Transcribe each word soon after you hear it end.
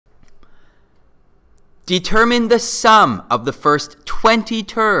Determine the sum of the first 20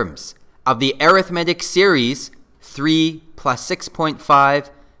 terms of the arithmetic series 3 plus 6.5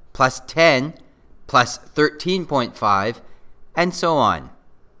 plus 10 plus 13.5, and so on.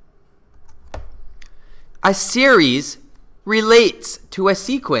 A series relates to a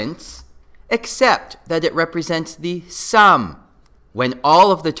sequence except that it represents the sum when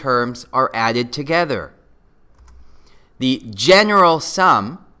all of the terms are added together. The general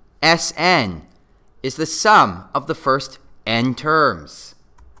sum, Sn, is the sum of the first n terms.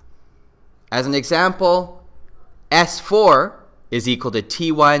 As an example, S4 is equal to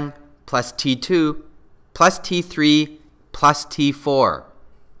T1 plus T2 plus T3 plus T4,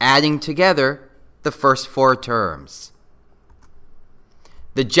 adding together the first 4 terms.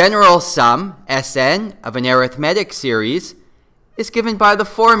 The general sum, Sn, of an arithmetic series is given by the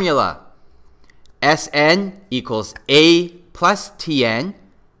formula Sn equals A plus Tn,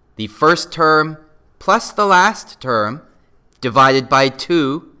 the first term plus the last term, divided by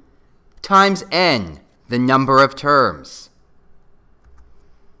 2, times n, the number of terms.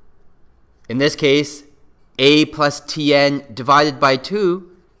 In this case, A plus Tn divided by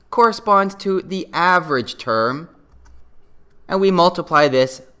 2 corresponds to the average term, and we multiply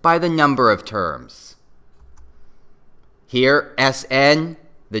this by the number of terms. Here, Sn,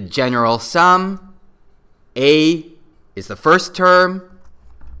 the general sum, A is the first term,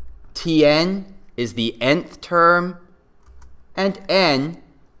 Tn is the nth term, and n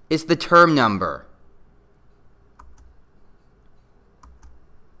is the term number.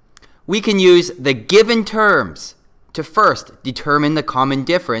 We can use the given terms to first determine the common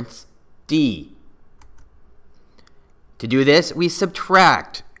difference, d. To do this, we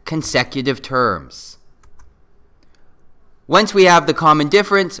subtract consecutive terms. Once we have the common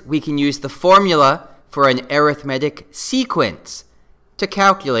difference, we can use the formula for an arithmetic sequence to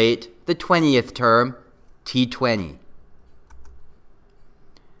calculate the 20th term, T20.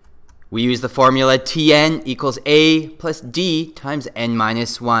 We use the formula Tn equals A plus D times n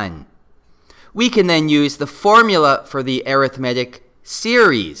minus 1. We can then use the formula for the arithmetic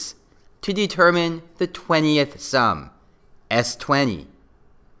series to determine the 20th sum, S20.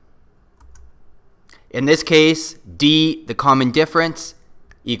 In this case, D, the common difference,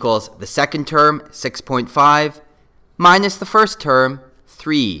 equals the second term, 6.5, minus the first term,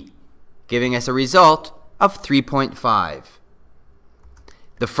 3, giving us a result of 3.5.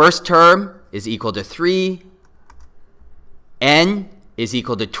 The first term is equal to 3, n is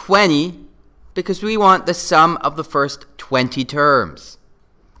equal to 20, because we want the sum of the first 20 terms.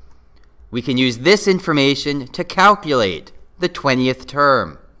 We can use this information to calculate the 20th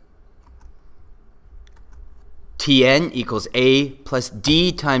term. Tn equals A plus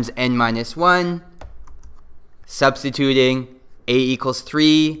D times n minus 1. Substituting, A equals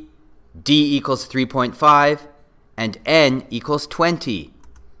 3, D equals 3.5, and n equals 20.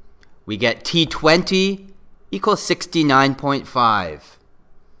 We get T20 equals 69.5.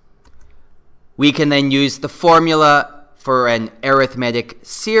 We can then use the formula for an arithmetic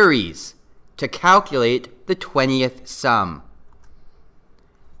series to calculate the 20th sum.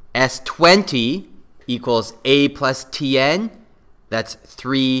 S20 equals A plus Tn, that's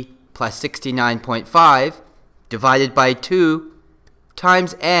 3 plus 69.5, divided by 2,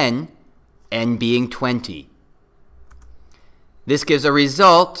 times n being 20. This gives a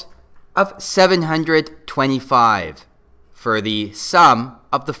result of 725 for the sum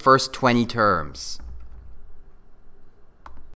of the first 20 terms.